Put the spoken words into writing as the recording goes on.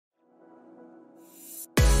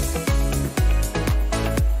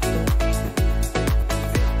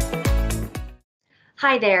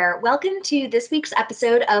Hi there. Welcome to this week's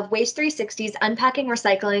episode of Waste 360's Unpacking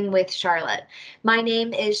Recycling with Charlotte. My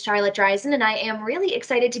name is Charlotte Dreisen, and I am really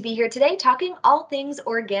excited to be here today talking all things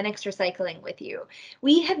organics recycling with you.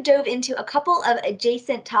 We have dove into a couple of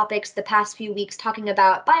adjacent topics the past few weeks talking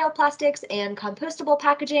about bioplastics and compostable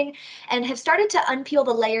packaging, and have started to unpeel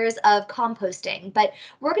the layers of composting. But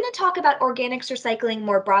we're going to talk about organics recycling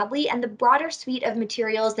more broadly and the broader suite of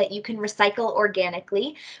materials that you can recycle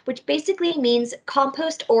organically, which basically means compost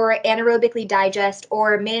or anaerobically digest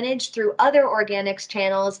or manage through other organics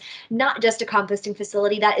channels, not just a composting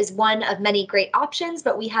facility. That is one of many great options,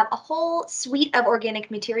 but we have a whole suite of organic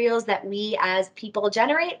materials that we as people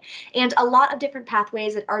generate and a lot of different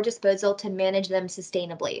pathways at our disposal to manage them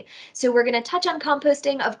sustainably. So we're going to touch on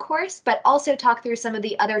composting, of course, but also talk through some of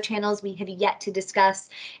the other channels we have yet to discuss.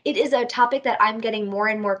 It is a topic that I'm getting more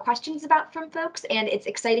and more questions about from folks, and it's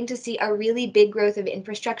exciting to see a really big growth of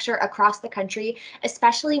infrastructure across the country,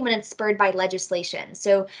 especially when it's spurred by legislation.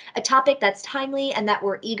 So a topic that's timely and that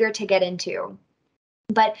we're eager to get into.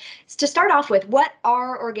 But to start off with, what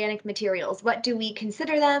are organic materials? What do we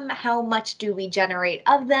consider them? How much do we generate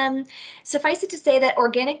of them? Suffice it to say that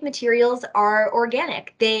organic materials are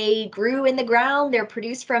organic. They grew in the ground. They're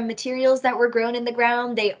produced from materials that were grown in the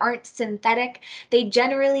ground. They aren't synthetic. They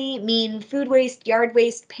generally mean food waste, yard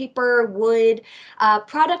waste, paper, wood,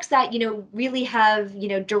 products that, really have,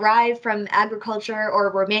 derived from agriculture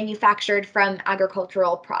or were manufactured from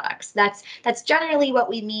agricultural products. That's generally what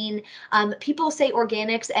we mean. People say organics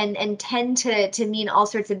and tend to mean all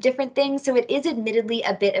sorts of different things, so it is admittedly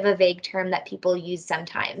a bit of a vague term that people use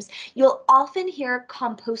sometimes. You'll often hear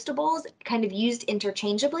compostables kind of used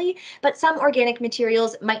interchangeably, but some organic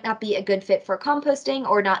materials might not be a good fit for composting,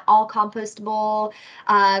 or not all compostable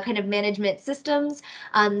kind of management systems.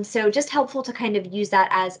 So just helpful to kind of use that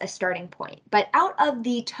as a starting point. But out of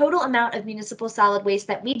the total amount of municipal solid waste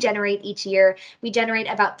that we generate each year, we generate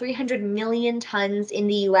about 300 million tons in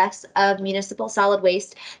the US of municipal solid waste.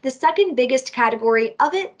 The second biggest category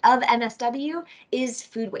of MSW, is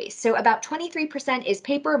food waste. So about 23% is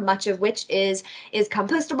paper, much of which is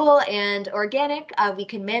compostable and organic. We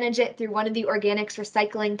can manage it through one of the organics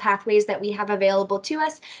recycling pathways that we have available to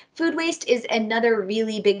us. Food waste is another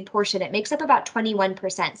really big portion. It makes up about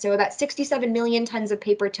 21%. So about 67 million tons of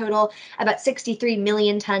paper total, about 63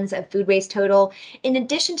 million tons of food waste total. In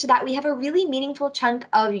addition to that, we have a really meaningful chunk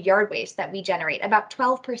of yard waste that we generate, about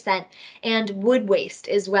 12%, and wood waste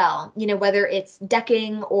as well. Whether it's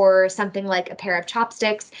decking or something like a pair of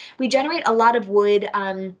chopsticks, we generate a lot of wood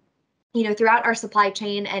throughout our supply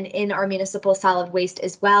chain and in our municipal solid waste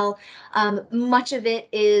as well. Much of it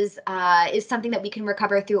is something that we can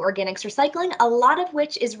recover through organics recycling, a lot of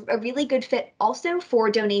which is a really good fit also for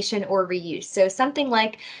donation or reuse. So something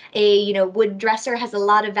like a wood dresser has a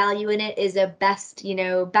lot of value in it, is a best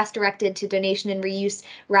directed to donation and reuse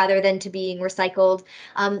rather than to being recycled.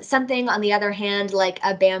 Something on the other hand, like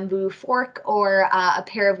a bamboo fork or a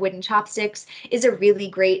pair of wooden chopsticks, is a really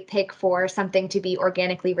great pick for something to be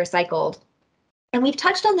organically recycled. And we've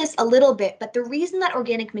touched on this a little bit, but the reason that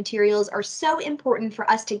organic materials are so important for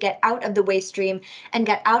us to get out of the waste stream and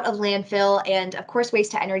get out of landfill, and of course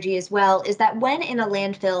waste to energy as well, is that when in a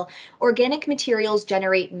landfill, organic materials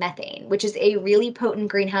generate methane, which is a really potent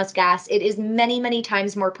greenhouse gas. It is many, many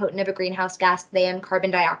times more potent of a greenhouse gas than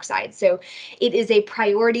carbon dioxide. So it is a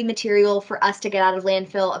priority material for us to get out of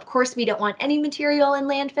landfill. Of course, we don't want any material in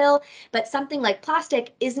landfill, but something like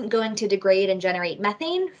plastic isn't going to degrade and generate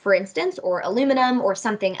methane, for instance, or aluminum, or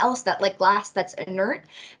something else that, like glass, that's inert.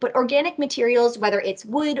 But organic materials, whether it's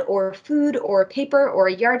wood or food or paper or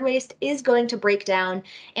yard waste, is going to break down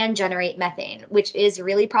and generate methane, which is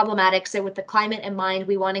really problematic. So with the climate in mind,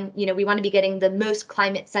 we want to be getting the most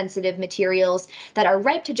climate sensitive materials that are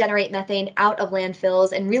ripe to generate methane out of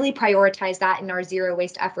landfills, and really prioritize that in our zero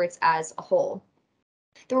waste efforts as a whole.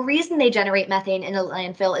 The reason they generate methane in a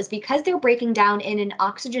landfill is because they're breaking down in an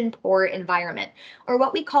oxygen-poor environment, or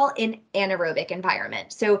what we call an anaerobic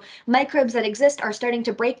environment. So microbes that exist are starting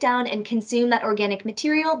to break down and consume that organic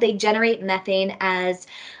material. They generate methane as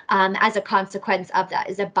a consequence of that,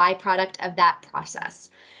 as a byproduct of that process.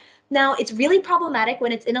 Now, it's really problematic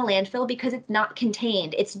when it's in a landfill because it's not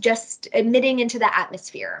contained. It's just emitting into the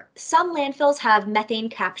atmosphere. Some landfills have methane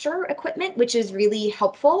capture equipment, which is really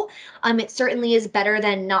helpful. It certainly is better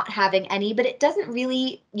than not having any, but it doesn't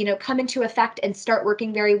really, come into effect and start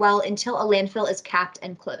working very well until a landfill is capped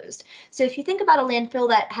and closed. So if you think about a landfill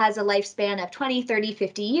that has a lifespan of 20, 30,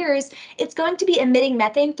 50 years, it's going to be emitting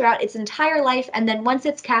methane throughout its entire life. And then once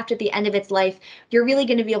it's capped at the end of its life, you're really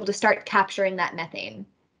going to be able to start capturing that methane.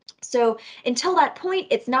 So until that point,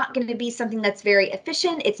 it's not going to be something that's very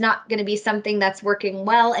efficient. It's not going to be something that's working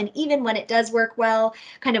well. And even when it does work well,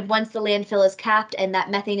 kind of once the landfill is capped and that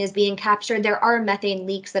methane is being captured, there are methane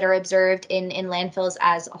leaks that are observed in landfills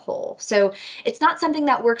as a whole. So it's not something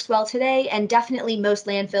that works well today, and definitely most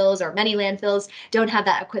landfills or many landfills don't have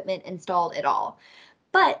that equipment installed at all.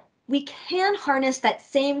 But we can harness that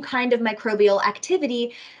same kind of microbial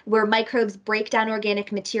activity where microbes break down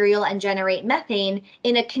organic material and generate methane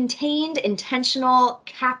in a contained, intentional,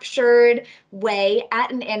 captured way at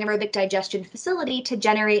an anaerobic digestion facility to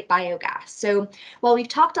generate biogas. So while we've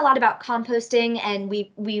talked a lot about composting and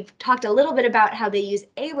we've talked a little bit about how they use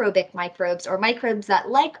aerobic microbes or microbes that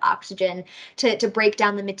like oxygen to break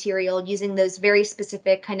down the material using those very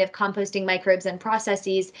specific kind of composting microbes and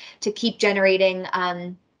processes to keep generating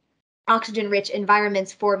oxygen-rich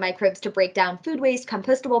environments for microbes to break down food waste,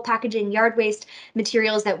 compostable packaging, yard waste,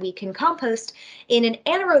 materials that we can compost. In an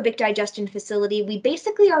anaerobic digestion facility, we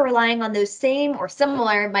basically are relying on those same or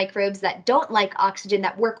similar microbes that don't like oxygen,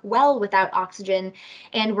 that work well without oxygen,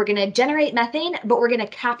 and we're going to generate methane, but we're going to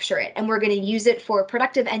capture it, and we're going to use it for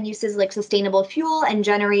productive end uses like sustainable fuel and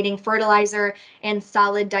generating fertilizer and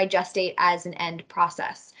solid digestate as an end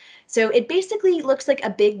process. So it basically looks like a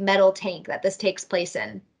big metal tank that this takes place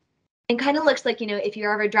in. It kind of looks like, if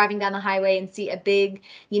you're ever driving down the highway and see a big,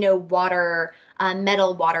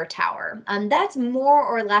 metal water tower. That's more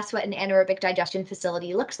or less what an anaerobic digestion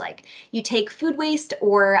facility looks like. You take food waste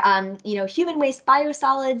or, human waste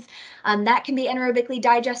biosolids that can be anaerobically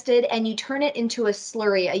digested, and you turn it into a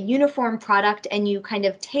slurry, a uniform product, and you kind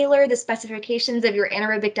of tailor the specifications of your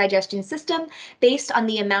anaerobic digestion system based on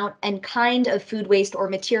the amount and kind of food waste or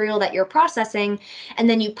material that you're processing. And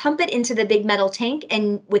then you pump it into the big metal tank,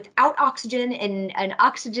 and without oxygen in an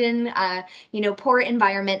oxygen, poor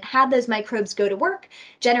environment, have those microbes go to work,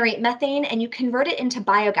 generate methane, and you convert it into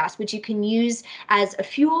biogas, which you can use as a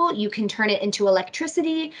fuel. You can turn it into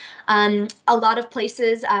electricity. A lot of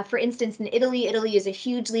places, for instance, in Italy is a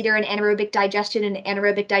huge leader in anaerobic digestion and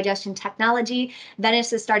anaerobic digestion technology.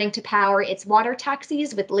 Venice is starting to power its water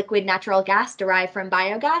taxis with liquid natural gas derived from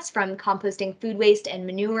biogas from composting food waste and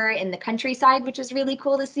manure in the countryside, which is really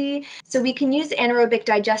cool to see. So we can use anaerobic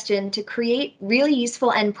digestion to create really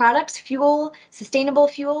useful end products, fuel, sustainable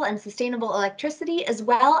fuel, and sustainable electricity, as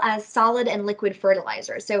well as solid and liquid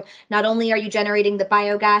fertilizer. So not only are you generating the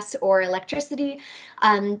biogas or electricity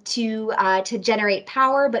to generate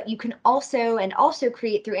power, but you can also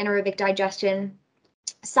create through anaerobic digestion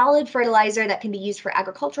solid fertilizer that can be used for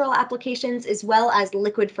agricultural applications, as well as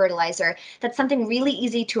liquid fertilizer. That's something really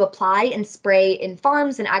easy to apply and spray in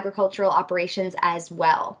farms and agricultural operations as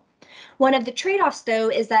well. One of the trade-offs, though,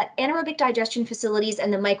 is that anaerobic digestion facilities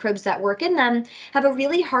and the microbes that work in them have a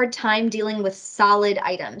really hard time dealing with solid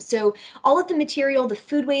items. So all of the material, the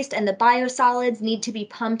food waste and the biosolids, need to be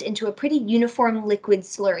pumped into a pretty uniform liquid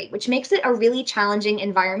slurry, which makes it a really challenging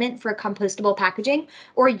environment for compostable packaging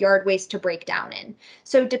or yard waste to break down in.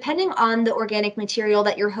 So depending on the organic material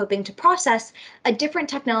that you're hoping to process, a different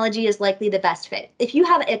technology is likely the best fit. If you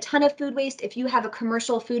have a ton of food waste, if you have a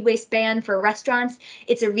commercial food waste ban for restaurants,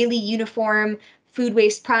 it's a really uniform food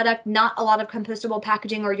waste product, not a lot of compostable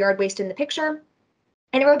packaging or yard waste in the picture.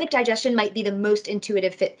 Anaerobic digestion might be the most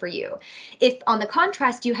intuitive fit for you. If, on the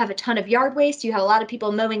contrast, you have a ton of yard waste, you have a lot of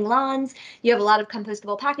people mowing lawns, you have a lot of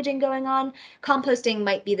compostable packaging going on, composting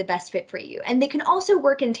might be the best fit for you. And they can also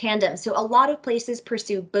work in tandem. So a lot of places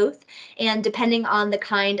pursue both, and depending on the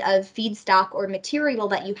kind of feedstock or material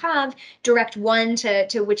that you have, direct one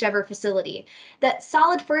to whichever facility. That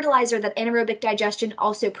solid fertilizer that anaerobic digestion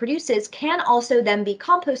also produces can also then be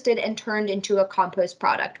composted and turned into a compost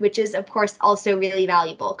product, which is, of course, also really valuable.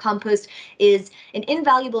 Compost is an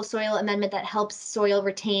invaluable soil amendment that helps soil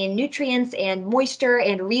retain nutrients and moisture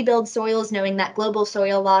and rebuild soils, knowing that global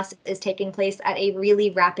soil loss is taking place at a really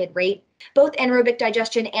rapid rate. Both anaerobic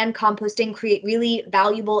digestion and composting create really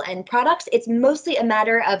valuable end products. It's mostly a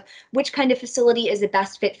matter of which kind of facility is the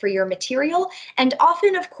best fit for your material, and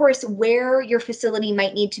often, of course, where your facility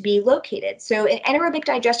might need to be located. So an anaerobic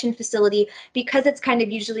digestion facility, because it's kind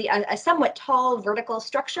of usually a somewhat tall vertical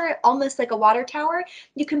structure, almost like a water tower,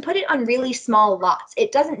 you can put it on really small lots.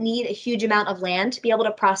 It doesn't need a huge amount of land to be able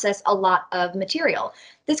to process a lot of material.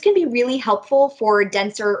 This can be really helpful for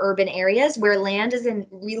denser urban areas where land is in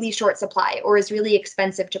really short supply or is really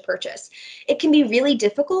expensive to purchase. It can be really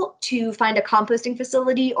difficult to find a composting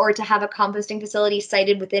facility or to have a composting facility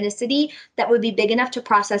sited within a city that would be big enough to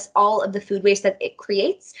process all of the food waste that it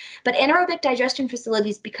creates. But anaerobic digestion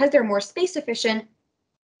facilities, because they're more space efficient,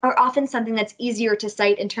 are often something that's easier to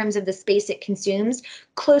site in terms of the space it consumes,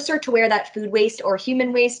 closer to where that food waste or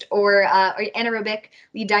human waste or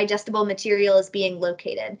anaerobically digestible material is being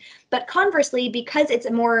located. But conversely, because it's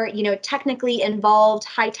a more, technically involved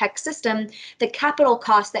high-tech system, the capital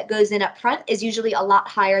cost that goes in up front is usually a lot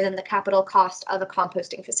higher than the capital cost of a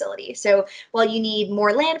composting facility. So while you need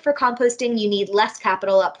more land for composting, you need less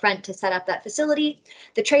capital up front to set up that facility.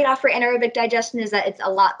 The trade-off for anaerobic digestion is that it's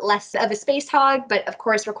a lot less of a space hog, but of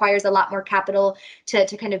course requires a lot more capital to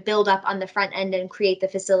kind of build up on the front end and create the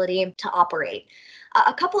facility to operate.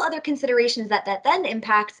 A couple other considerations that then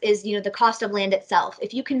impacts is, the cost of land itself.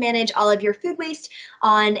 If you can manage all of your food waste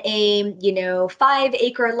on a,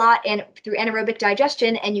 5-acre lot and through anaerobic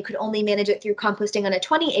digestion, and you could only manage it through composting on a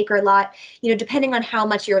 20-acre lot, depending on how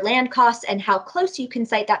much your land costs and how close you can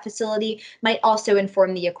site that facility might also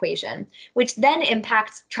inform the equation, which then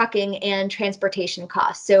impacts trucking and transportation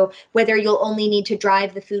costs. So whether you'll only need to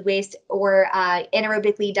drive the food waste or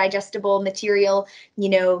anaerobically digestible material,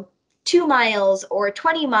 2 miles or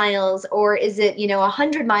 20 miles, or is it,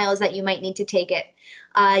 100 miles that you might need to take it?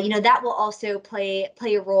 That will also play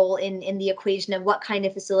a role in the equation of what kind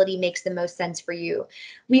of facility makes the most sense for you.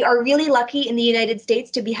 We are really lucky in the United States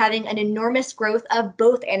to be having an enormous growth of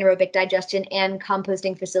both anaerobic digestion and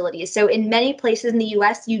composting facilities. So in many places in the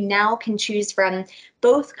US, you now can choose from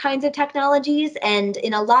both kinds of technologies. And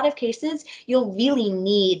in a lot of cases, you'll really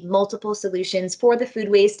need multiple solutions for the food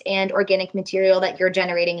waste and organic material that you're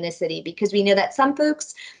generating in a city, because we know that some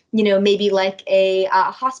folks, maybe like a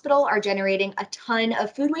hospital are generating a ton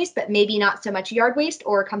of food waste, but maybe not so much yard waste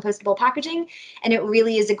or compostable packaging. And it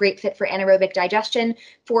really is a great fit for anaerobic digestion.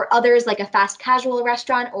 For others, like a fast casual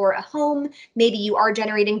restaurant or a home, maybe you are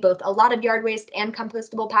generating both a lot of yard waste and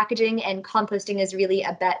compostable packaging, and composting is really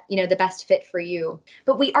the best fit for you.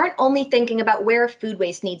 But we aren't only thinking about where food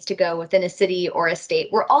waste needs to go within a city or a state.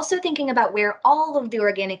 We're also thinking about where all of the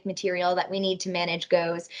organic material that we need to manage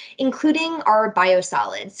goes, including our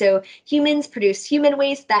biosolids. So humans produce human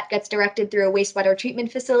waste that gets directed through a wastewater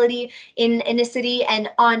treatment facility in a city. And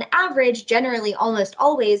on average, generally, almost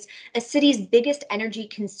always, a city's biggest energy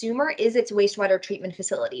consumer is its wastewater treatment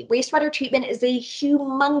facility. Wastewater treatment is a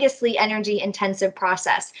humongously energy intensive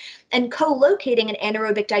process. And co-locating an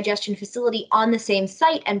anaerobic digestion facility on the same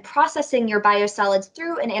site and processing your biosolids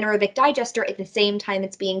through an anaerobic digester at the same time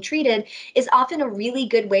it's being treated is often a really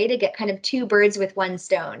good way to get kind of two birds with one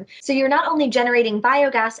stone. So you're not only generating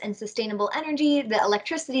biogas and sustainable energy, the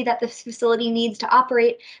electricity that the facility needs to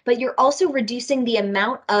operate, but you're also reducing the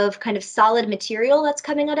amount of kind of solid material that's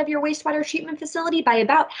coming out of your wastewater treatment facility by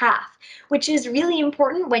about half, which is really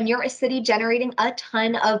important when you're a city generating a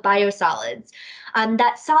ton of biosolids.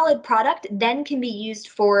 That solid product then can be used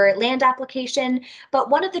for land application, but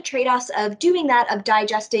one of the trade-offs of doing that, of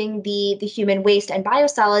digesting the human waste and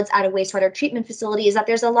biosolids at a wastewater treatment facility, is that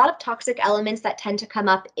there's a lot of toxic elements that tend to come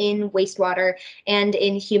up in wastewater and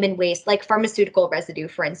in human waste, like pharmaceutical residue,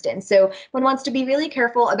 for instance. So one wants to be really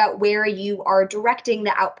careful about where you are directing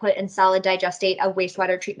the output and solid digestate of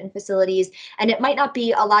wastewater treatment facilities, and it might not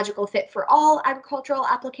be a logical fit for all agricultural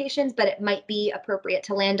applications, but it might be appropriate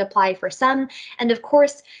to land apply for some. And of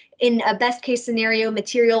course, in a best case scenario,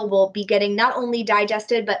 material will be getting not only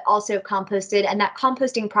digested, but also composted. And that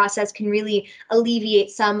composting process can really alleviate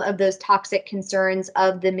some of those toxic concerns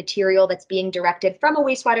of the material that's being directed from a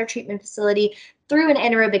wastewater treatment facility through an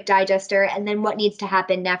anaerobic digester, and then what needs to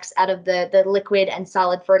happen next out of the liquid and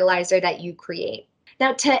solid fertilizer that you create.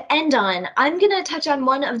 Now, to end on, I'm going to touch on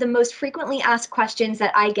one of the most frequently asked questions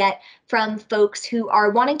that I get from folks who are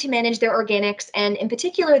wanting to manage their organics and in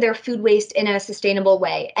particular their food waste in a sustainable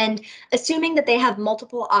way. And assuming that they have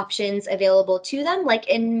multiple options available to them, like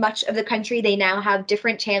in much of the country, they now have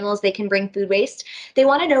different channels they can bring food waste. They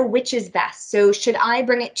want to know which is best. So should I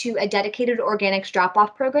bring it to a dedicated organics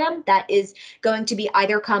drop-off program that is going to be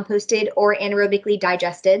either composted or anaerobically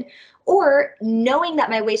digested? Or knowing that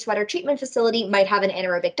my wastewater treatment facility might have an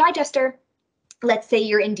anaerobic digester, let's say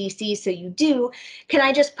you're in DC, so you do, can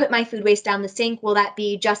I just put my food waste down the sink? Will that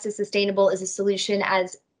be just as sustainable as a solution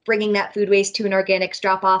as bringing that food waste to an organics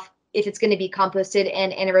drop-off if it's going to be composted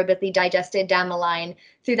and anaerobically digested down the line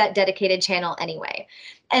through that dedicated channel anyway?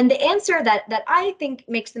 And the answer that I think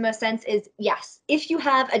makes the most sense is yes. If you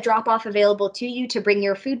have a drop-off available to you to bring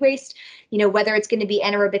your food waste, whether it's going to be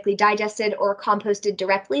anaerobically digested or composted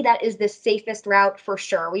directly, that is the safest route for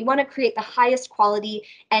sure. We want to create the highest quality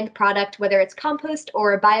end product, whether it's compost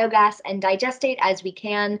or biogas and digestate as we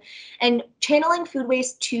can. And channeling food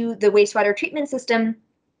waste to the wastewater treatment system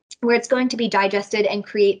where it's going to be digested and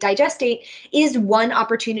create digestate is one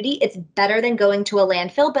opportunity. It's better than going to a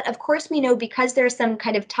landfill. But of course, we know because there's some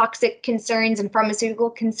kind of toxic concerns and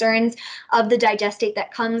pharmaceutical concerns of the digestate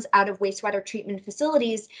that comes out of wastewater treatment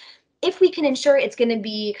facilities, if we can ensure it's going to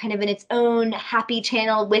be kind of in its own happy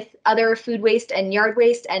channel with other food waste and yard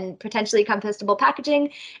waste and potentially compostable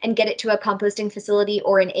packaging and get it to a composting facility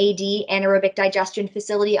or an AD, anaerobic digestion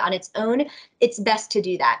facility on its own, it's best to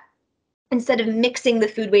do that, instead of mixing the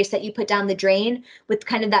food waste that you put down the drain with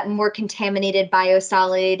kind of that more contaminated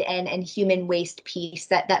biosolid and human waste piece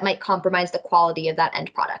that might compromise the quality of that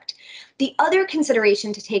end product. The other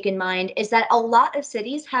consideration to take in mind is that a lot of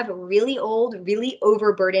cities have really old, really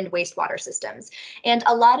overburdened wastewater systems, and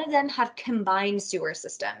a lot of them have combined sewer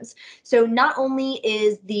systems. So not only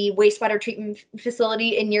is the wastewater treatment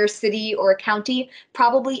facility in your city or county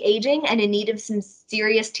probably aging and in need of some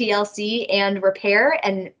serious TLC and repair,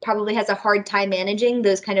 and probably has a hard time managing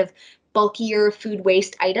those kind of bulkier food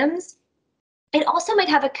waste items, it also might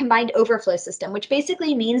have a combined overflow system, which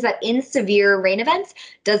basically means that in severe rain events,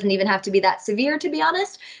 doesn't even have to be that severe, to be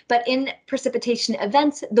honest, but in precipitation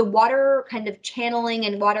events, the water kind of channeling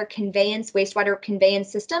and water conveyance, wastewater conveyance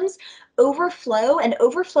systems overflow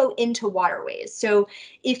into waterways. So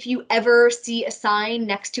if you ever see a sign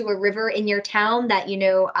next to a river in your town that,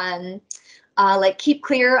 like keep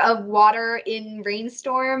clear of water in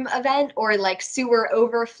rainstorm event, or like sewer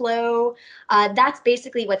overflow, that's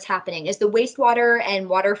basically what's happening. Is the wastewater and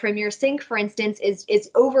water from your sink, for instance,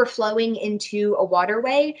 is overflowing into a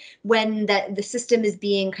waterway when the system is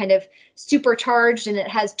being kind of supercharged and it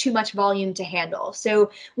has too much volume to handle.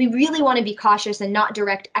 So we really want to be cautious and not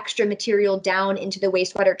direct extra material down into the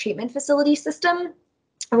wastewater treatment facility system,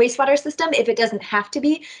 wastewater system, if it doesn't have to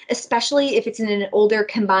be, especially if it's in an older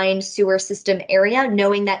combined sewer system area,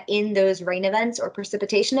 knowing that in those rain events or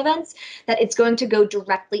precipitation events, that it's going to go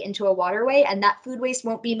directly into a waterway and that food waste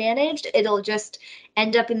won't be managed. It'll just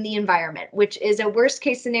end up in the environment, which is a worst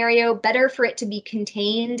case scenario. Better for it to be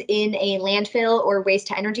contained in a landfill or waste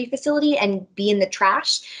to energy facility and be in the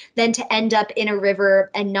trash than to end up in a river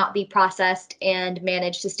and not be processed and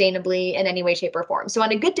managed sustainably in any way, shape, or form. So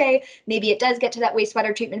on a good day, maybe it does get to that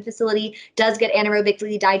wastewater treatment facility, does get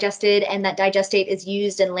anaerobically digested, and that digestate is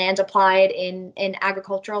used and land applied in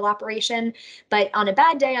agricultural operation. But on a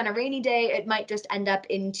bad day, on a rainy day, it might just end up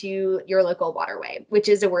into your local waterway, which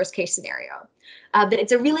is a worst case scenario. But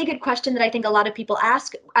it's a really good question that I think a lot of people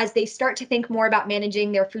ask as they start to think more about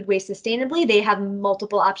managing their food waste sustainably. They have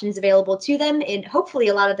multiple options available to them in hopefully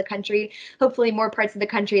a lot of the country, hopefully more parts of the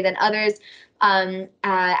country than others,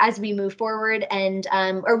 as we move forward. And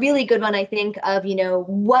a really good one, I think, of,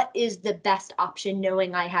 what is the best option,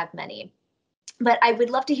 knowing I have many. But I would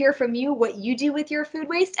love to hear from you what you do with your food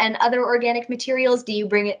waste and other organic materials. Do you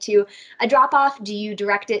bring it to a drop-off? Do you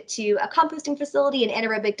direct it to a composting facility, an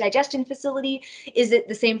anaerobic digestion facility? Is it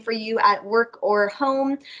the same for you at work or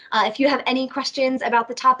home? If you have any questions about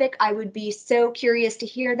the topic, I would be so curious to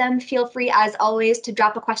hear them. Feel free, as always, to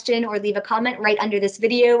drop a question or leave a comment right under this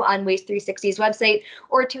video on Waste 360's website,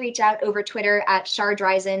 or to reach out over Twitter at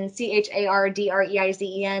Chardreizen,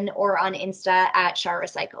 CHARDREIZEN, or on Insta at Char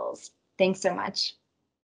Recycles. Thanks so much.